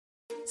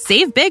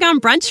Save big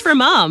on brunch for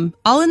mom,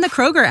 all in the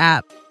Kroger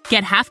app.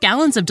 Get half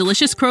gallons of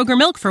delicious Kroger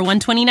milk for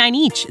 $1.29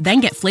 each.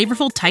 Then get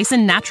flavorful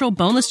Tyson natural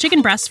boneless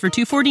chicken breasts for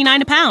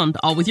 $2.49 a pound,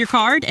 all with your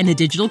card and a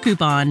digital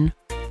coupon.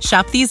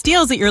 Shop these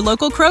deals at your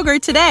local Kroger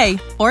today,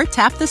 or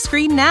tap the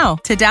screen now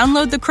to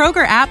download the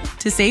Kroger app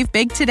to save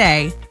big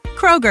today.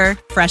 Kroger,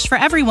 fresh for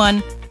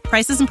everyone.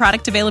 Prices and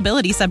product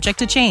availability subject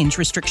to change.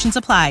 Restrictions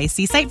apply.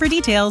 See site for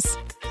details.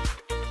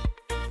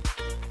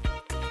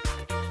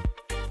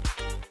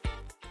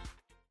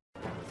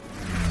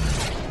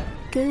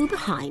 Go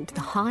behind the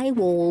high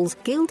walls,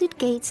 gilded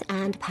gates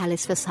and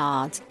palace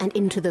facades and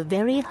into the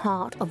very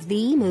heart of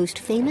the most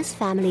famous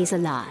families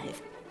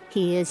alive.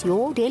 Here's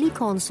your daily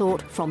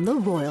consort from the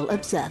Royal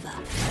Observer.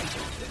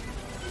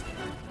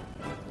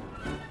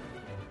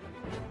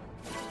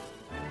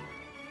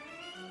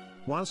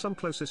 While some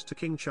closest to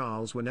King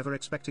Charles were never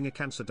expecting a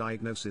cancer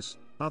diagnosis,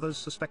 others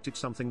suspected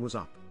something was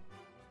up.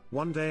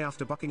 One day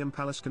after Buckingham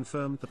Palace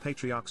confirmed the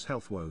patriarch's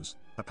health woes,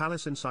 a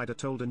palace insider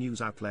told a news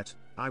outlet,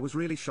 "I was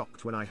really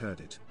shocked when I heard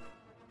it."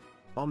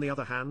 On the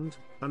other hand,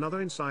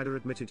 another insider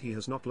admitted he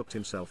has not looked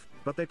himself,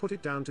 but they put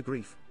it down to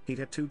grief. He'd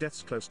had 2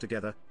 deaths close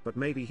together, but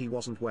maybe he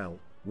wasn't well,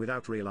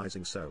 without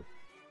realizing so.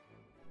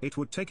 It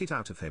would take it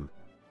out of him.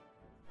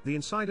 The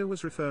insider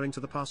was referring to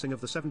the passing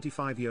of the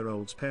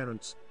 75-year-old's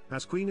parents,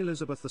 as Queen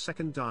Elizabeth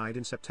II died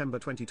in September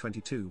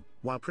 2022,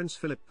 while Prince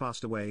Philip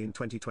passed away in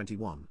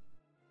 2021.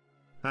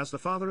 As the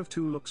father of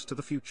 2 looks to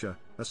the future,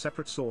 a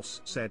separate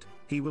source said,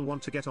 he will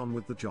want to get on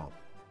with the job.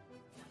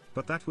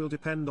 But that will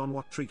depend on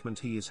what treatment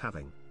he is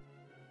having.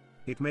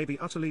 It may be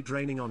utterly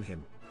draining on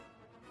him.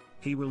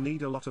 He will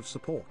need a lot of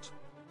support.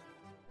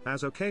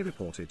 As OK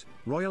reported,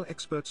 royal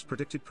experts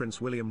predicted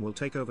Prince William will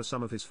take over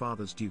some of his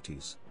father's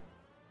duties.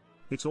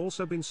 It's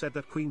also been said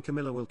that Queen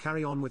Camilla will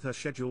carry on with her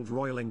scheduled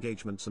royal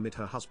engagements amid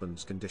her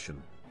husband's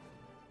condition.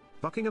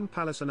 Buckingham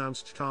Palace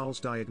announced Charles'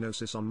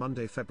 diagnosis on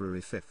Monday,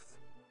 February 5th.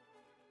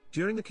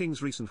 During the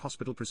King's recent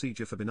hospital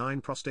procedure for benign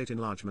prostate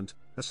enlargement,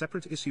 a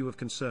separate issue of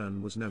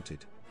concern was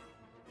noted.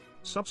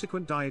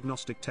 Subsequent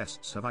diagnostic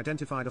tests have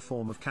identified a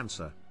form of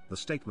cancer, the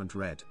statement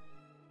read.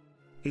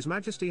 His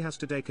Majesty has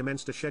today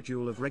commenced a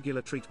schedule of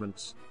regular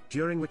treatments,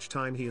 during which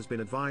time he has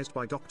been advised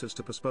by doctors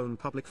to postpone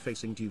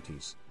public-facing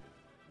duties.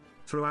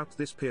 Throughout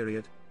this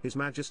period, His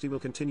Majesty will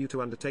continue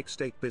to undertake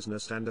state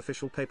business and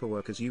official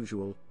paperwork as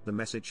usual, the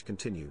message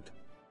continued.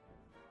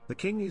 The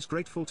King is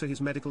grateful to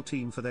his medical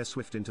team for their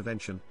swift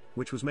intervention,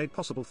 which was made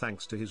possible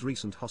thanks to his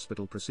recent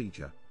hospital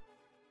procedure.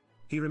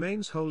 He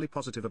remains wholly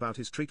positive about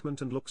his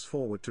treatment and looks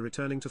forward to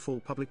returning to full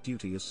public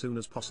duty as soon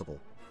as possible.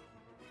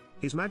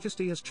 His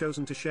Majesty has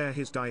chosen to share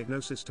his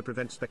diagnosis to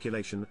prevent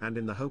speculation and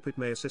in the hope it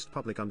may assist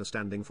public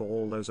understanding for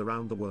all those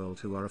around the world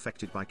who are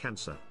affected by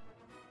cancer.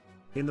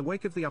 In the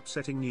wake of the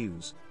upsetting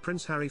news,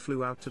 Prince Harry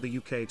flew out to the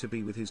UK to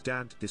be with his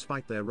dad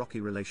despite their rocky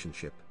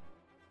relationship.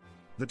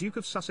 The Duke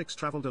of Sussex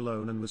travelled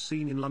alone and was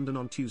seen in London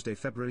on Tuesday,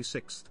 February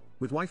 6th,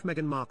 with wife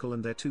Meghan Markle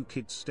and their 2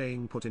 kids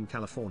staying put in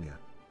California.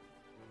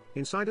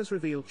 Insiders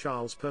revealed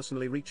Charles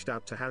personally reached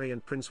out to Harry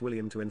and Prince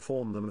William to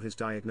inform them of his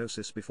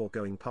diagnosis before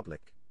going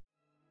public.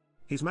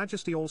 His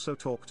Majesty also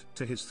talked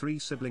to his 3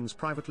 siblings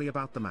privately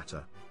about the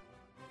matter.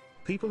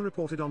 People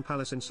reported on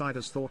Palace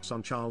Insider's thoughts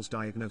on Charles'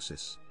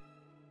 diagnosis.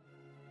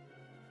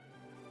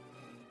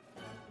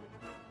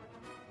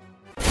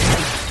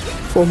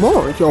 For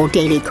more of your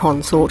daily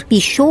consort,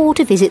 be sure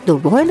to visit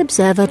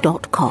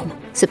theroyalobserver.com.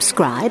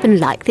 Subscribe and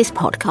like this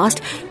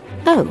podcast.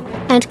 Oh,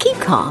 and keep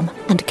calm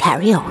and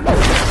carry on.